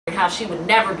and how she would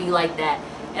never be like that.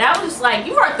 And I was just like,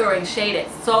 you are throwing shade at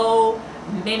so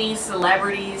many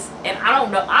celebrities, and I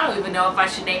don't even know if I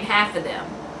should name half of them.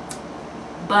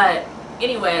 But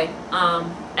anyway,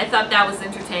 I thought that was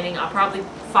entertaining. I'll probably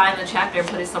find the chapter and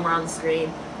put it somewhere on the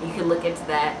screen. You can look into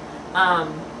that.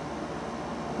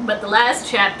 But the last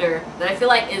chapter that I feel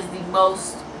like is the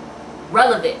most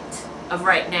relevant of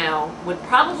right now would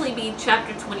probably be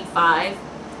chapter 25.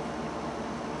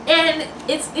 And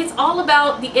it's all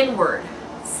about the N-word.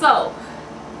 So,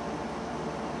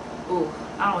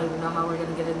 I don't even know how we're going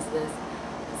to get into this.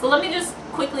 So let me just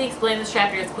quickly explain this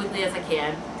chapter as quickly as I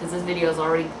can, because this video is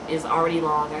already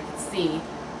long. I can see.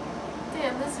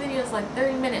 Damn, this video is like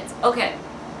 30 minutes. Okay,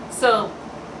 so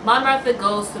Martha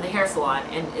goes to the hair salon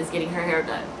and is getting her hair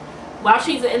done. While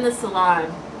she's in the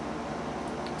salon,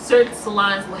 certain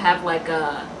salons will have like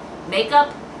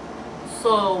makeup.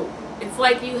 So it's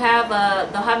like you have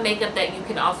they'll have makeup that you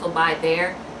can also buy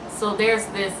there. So there's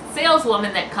this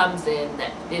saleswoman that comes in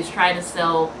that is trying to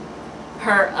sell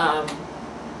her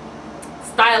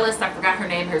stylist, I forgot her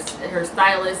name, her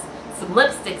stylist, some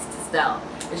lipsticks to sell.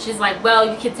 And she's like, well,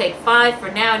 you can take 5 for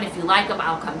now, and if you like them,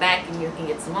 I'll come back and you can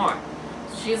get some more.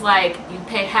 So she's like, you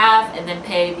pay half and then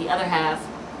pay the other half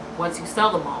once you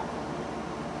sell them all.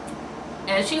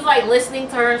 And she's like listening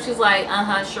to her, and she's like,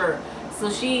 sure. So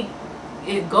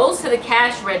it goes to the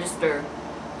cash register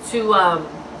to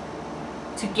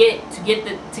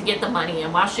get the money.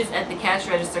 And while she's at the cash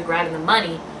register grabbing the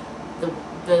money,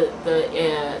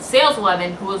 the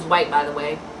saleswoman, who is white by the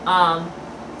way,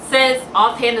 says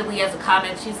offhandedly as a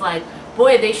comment, she's like,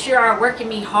 boy, they sure are working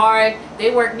me hard. They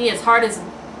work me as hard as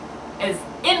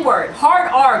N-word.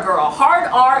 Hard R, girl. Hard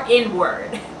R,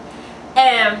 N-word.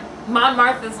 And Mom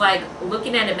Martha's like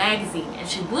looking at a magazine, and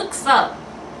she looks up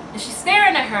and she's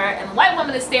staring at her, and the white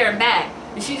woman is staring back,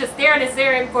 and she's just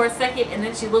staring for a second, and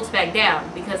then she looks back down,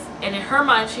 and in her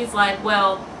mind she's like,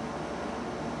 well,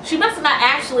 she must have not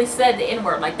actually said the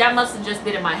N-word. Like, that must have just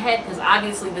been in my head, because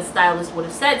obviously the stylist would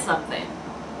have said something.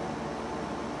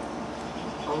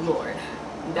 Oh Lord,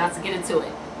 we got to get into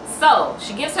it. So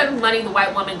she gives her the money, the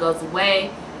white woman goes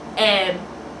away, and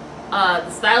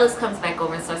the stylist comes back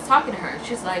over and starts talking to her.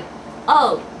 She's like,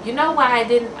 oh, you know why I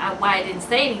didn't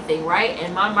say anything, right?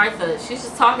 And Mom Martha, she's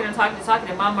just talking and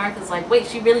Mom Martha's like, wait,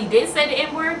 she really did say the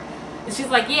N-word? And she's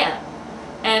like, yeah.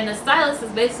 And the stylist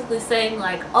is basically saying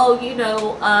like, oh, you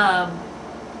know, I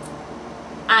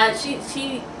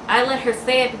let her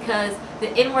say it because the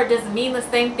N-word doesn't mean the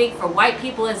same thing for white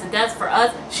people as it does for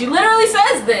us. She literally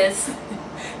says this.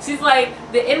 She's like,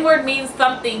 the N-word means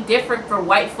something different for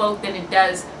white folk than it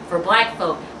does for black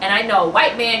folk. And I know a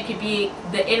white man could be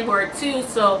the N-word too,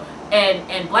 so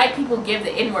and black people give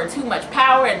the N-word too much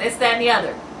power and this, that, and the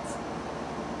other.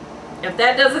 If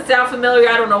that doesn't sound familiar,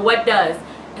 I don't know what does.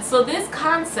 And so this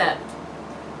concept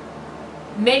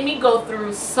made me go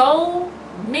through so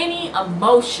many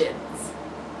emotions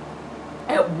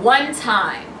at one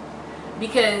time,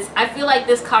 because I feel like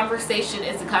this conversation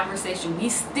is a conversation we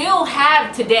still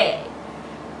have today.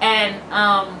 And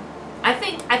I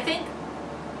think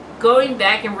going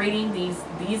back and reading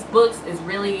these books is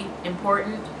really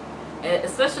important,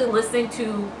 especially listening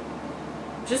to,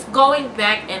 just going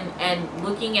back and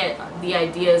looking at the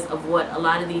ideas of what a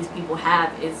lot of these people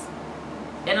have is,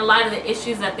 and a lot of the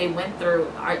issues that they went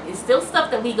through is still stuff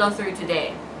that we go through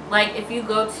today. Like if you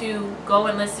go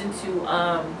and listen to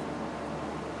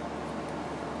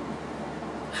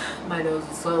my nose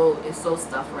is so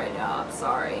stuffed right now, I'm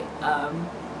sorry.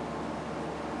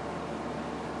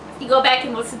 If you go back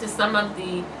and listen to some of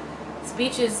the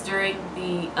speeches during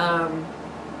the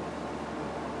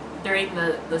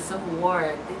Civil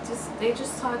War, they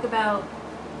just talk about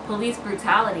police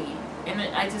brutality, and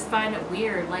I just find it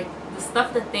weird. Like, the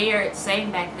stuff that they are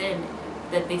saying back then,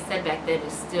 that they said back then,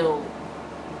 is still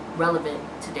relevant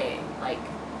today. Like,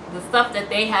 the stuff that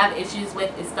they have issues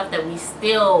with is stuff that we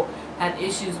still have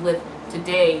issues with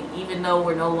today, even though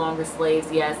we're no longer slaves.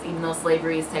 Yes, even though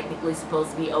slavery is technically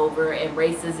supposed to be over, and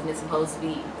racism is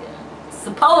supposedly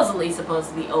supposed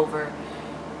to be over.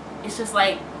 It's just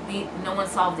like no one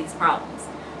solved these problems.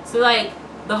 So like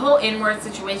the whole N-word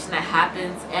situation that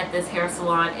happens at this hair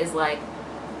salon is like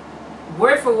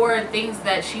word for word. Things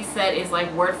that she said is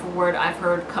like word for word I've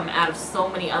heard come out of so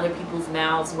many other people's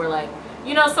mouths, where like,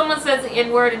 you know, someone says the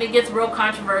N-word and it gets real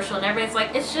controversial and everybody's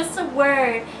like, it's just a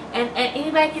word, and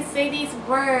anybody can say these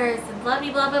words and blah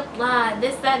blah blah blah and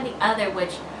this, that, and the other,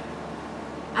 which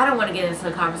I don't want to get into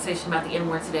a conversation about the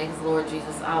N-word today, because Lord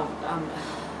Jesus, I'm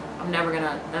never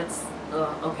gonna, that's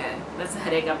okay, that's a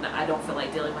headache I don't feel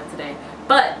like dealing with today.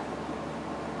 But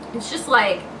it's just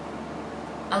like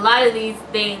a lot of these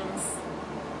things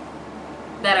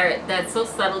that's so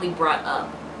subtly brought up,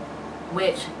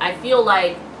 which I feel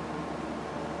like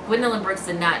Gwendolyn Brooks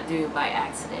did not do by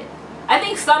accident. I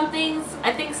think some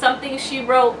things she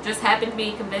wrote just happened to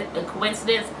be a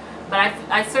coincidence, but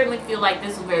I certainly feel like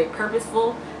this was very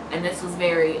purposeful, and this was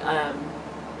very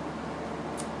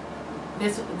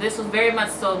this was very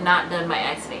much so not done by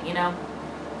accident, you know.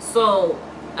 So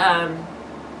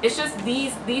it's just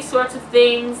these sorts of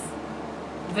things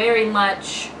very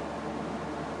much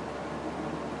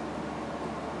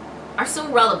are so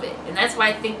relevant, and that's why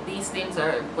I think these things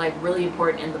are like really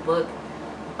important in the book.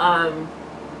 I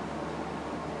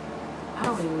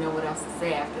don't even know what else to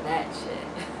say after that shit.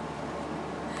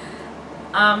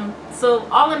 So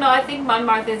all in all, I think Mon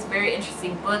Martha is a very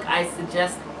interesting book. I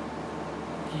suggest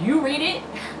you read it.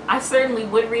 I certainly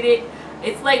would read it.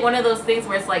 It's like one of those things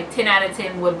where it's like 10 out of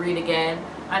 10 would read again.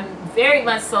 I'm very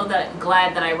much so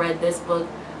glad that I read this book.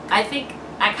 I think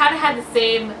I kind of had the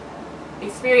same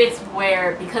experience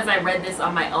where, because I read this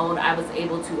on my own, I was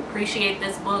able to appreciate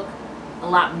this book a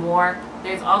lot more.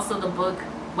 There's also the book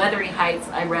Wuthering Heights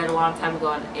I read a long time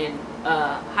ago in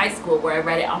high school, where I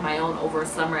read it on my own over a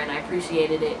summer, and I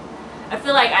appreciated it. I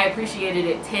feel like I appreciated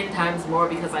it 10 times more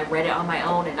because I read it on my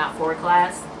own and not for a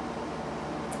class.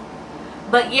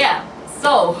 But yeah,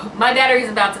 so my battery's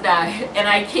about to die, and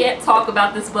I can't talk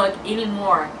about this book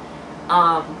anymore,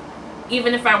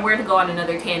 even if I were to go on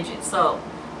another tangent. So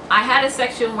I had a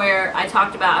section where I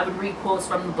talked about I would read quotes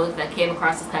from the book that came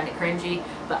across as kind of cringy,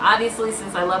 but obviously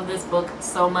since I love this book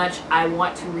so much, I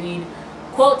want to read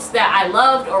quotes that I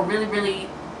loved or really, really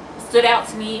stood out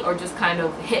to me or just kind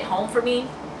of hit home for me.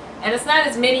 And it's not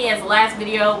as many as the last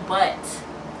video, but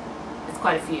it's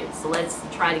quite a few. So let's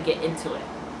try to get into it.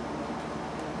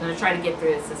 I'm going to try to get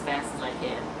through this as fast as I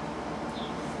can.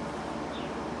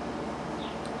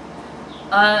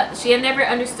 She had never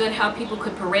understood how people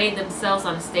could parade themselves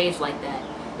on a stage like that,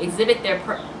 exhibit their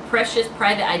precious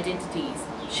private identities,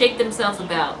 shake themselves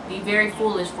about, be very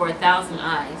foolish for 1,000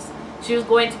 eyes. She was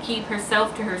going to keep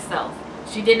herself to herself.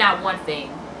 She did not want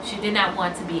fame. She did not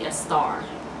want to be a star.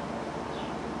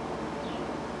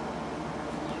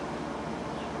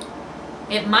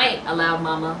 It might, allowed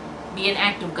Mama, be an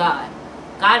act of God.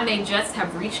 God may just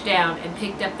have reached down and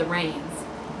picked up the reins.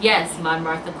 Yes, Mon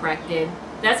Martha cracked in.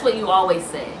 That's what you always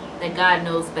say, that God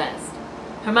knows best.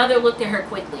 Her mother looked at her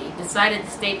quickly, decided the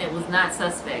statement was not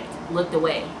suspect, looked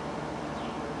away.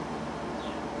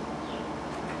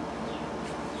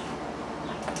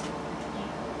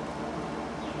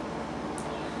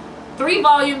 "3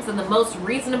 volumes and the most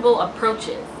reasonable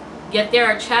approaches. Yet there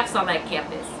are chaps on that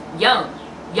campus,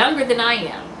 younger than I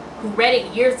am, who read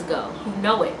it years ago, who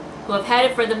know it, who have had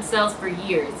it for themselves for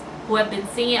years, who have been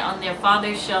seeing it on their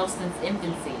father's shelves since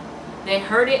infancy. They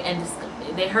heard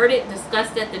it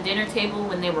discussed at the dinner table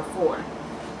when they were 4.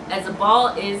 As a ball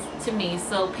is to me,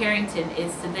 so Parrington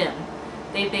is to them.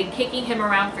 They've been kicking him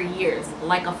around for years,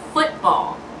 like a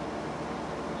football.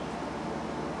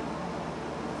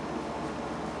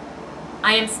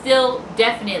 I am still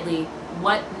definitely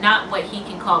not what he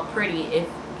can call pretty if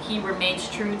he remains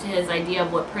true to his idea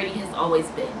of what pretty has always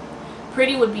been.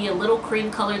 Pretty would be a little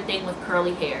cream-colored thing with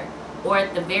curly hair. Or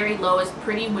at the very lowest,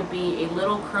 pretty would be a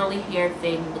little curly-haired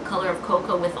thing the color of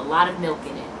cocoa with a lot of milk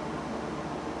in it.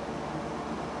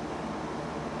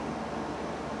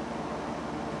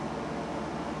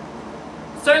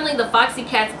 Certainly the Foxy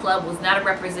Cats Club was not a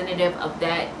representative of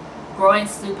that growing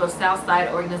soup of South Side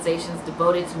organizations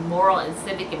devoted to moral and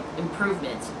civic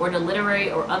improvements, or to literary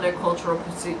or other cultural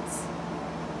pursuits.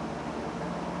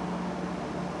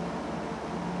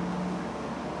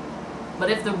 But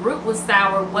if the root was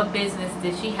sour, what business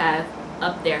did she have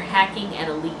up there hacking at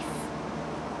a leaf?"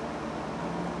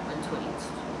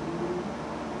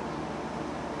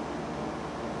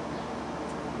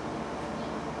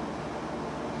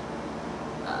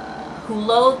 Who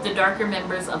loathed the darker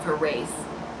members of her race,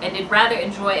 and did rather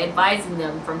enjoy advising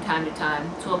them from time to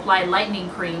time to apply lightning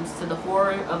creams to the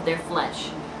horror of their flesh,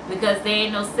 because they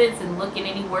ain't no sense in looking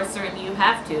any worser than you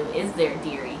have to, is there,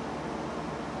 dearie?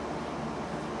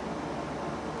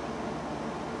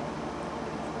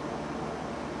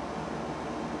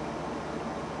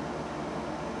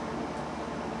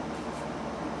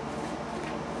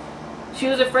 She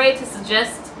was afraid to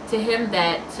suggest to him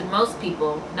that, to most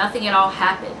people, nothing at all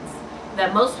happens,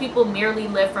 that most people merely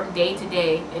live from day to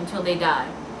day until they die,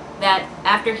 that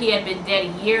after he had been dead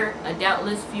a year,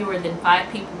 doubtless fewer than 5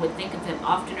 people would think of him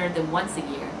oftener than once a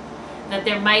year, that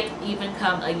there might even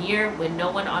come a year when no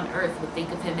one on earth would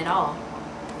think of him at all.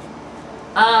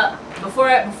 Before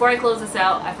I close this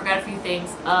out, I forgot a few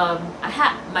things.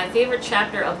 My favorite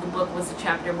chapter of the book was the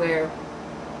chapter where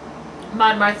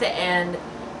Mon Martha and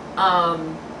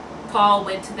Paul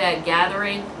went to that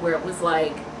gathering where it was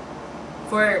like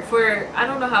for I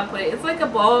don't know how to put it. It's like a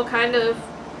ball kind of,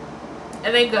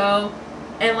 and they go,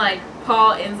 and like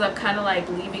Paul ends up kind of like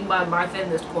leaving by Martha in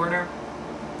this corner,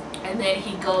 and then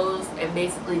he goes and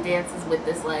basically dances with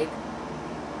this like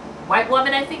white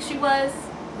woman, I think she was,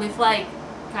 with like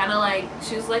kind of like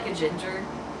she was like a ginger,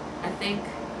 I think,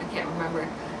 I can't remember,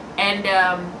 and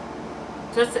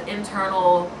just the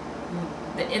internal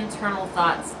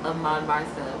thoughts of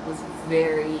Martha was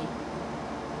very,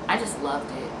 I just loved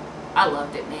it. I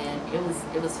loved it, man.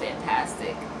 It was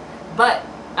fantastic. But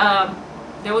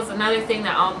there was another thing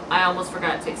that I almost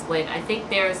forgot to explain. I think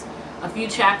there's a few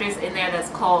chapters in there that's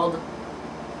called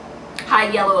high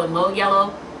yellow and low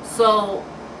yellow. So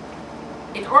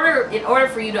in order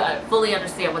for you to fully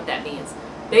understand what that means,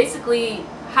 basically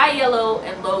high yellow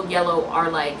and low yellow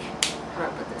are like, how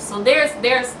do I put this? So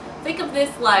there's think of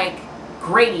this like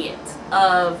gradient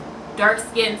of dark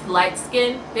skin to light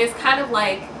skin. There's kind of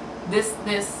like this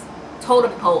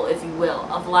totem pole, if you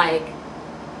will, of like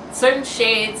certain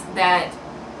shades that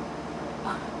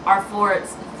are for,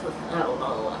 I don't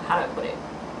know how to put it.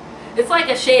 It's like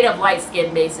a shade of light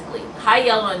skin, basically. High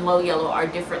yellow and low yellow are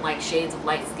different like shades of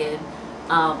light skin.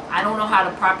 I don't know how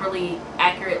to properly,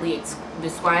 accurately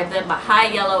describe them, but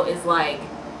high yellow is like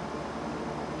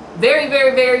very,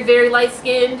 very, very, very light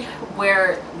skinned,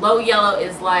 where low yellow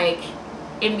is like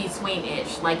in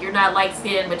between-ish. Like you're not light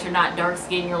skinned, but you're not dark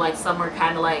skinned. You're like somewhere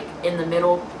kind of like in the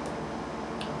middle.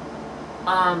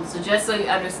 So just so you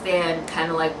understand kind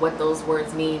of like what those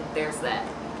words mean, there's that.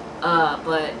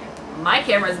 But my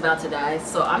camera is about to die,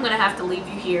 so I'm gonna have to leave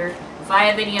you here. If I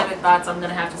have any other thoughts, I'm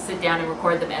gonna have to sit down and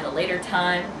record them at a later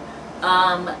time.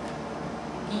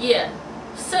 Yeah.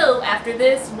 So after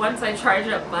this, once I charge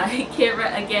up my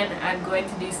camera again, I'm going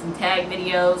to do some tag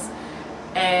videos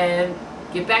and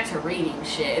get back to reading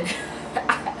shit.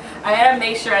 I gotta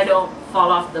make sure I don't fall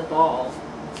off the ball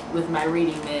with my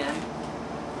reading, man.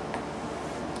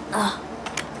 Ugh.